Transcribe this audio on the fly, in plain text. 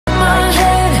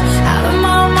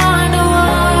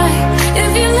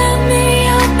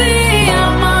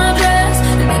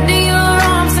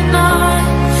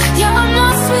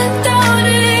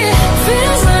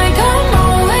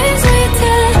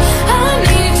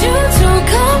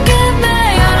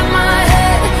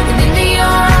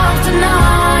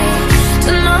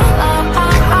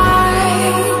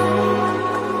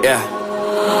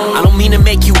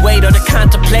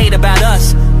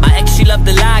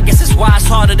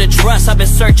to trust. I've been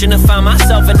searching to find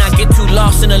myself and not get too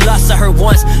lost in the lust. I heard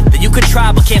once that you could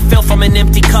try but can't fill from an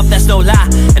empty cup, that's no lie.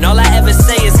 And all I ever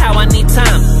say is how I need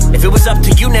time. If it was up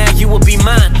to you now, you would be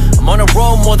mine. I'm on a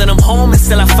roll more than I'm home, and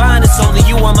still I find it's only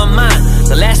you on my mind.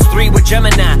 The last 3 were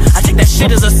Gemini, I take that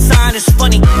shit as a sign. It's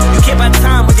funny, you can't buy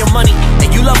time with your money. And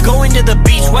you love going to the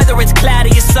beach, whether it's cloudy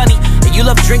or sunny. And you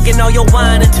love drinking all your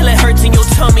wine until it hurts in your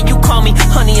tummy. You call me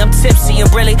honey, I'm tipsy,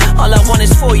 and really all I want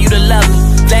is for you to love me.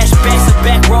 Flashbacks of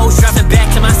back roads, driving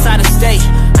back to my side of state.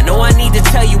 I know I need to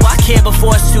tell you I care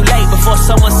before it's too late. Before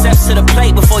someone steps to the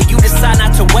plate, before you decide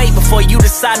not to wait, before you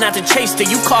decide not to chase till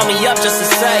you call me up just to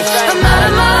say I'm out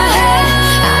of my head,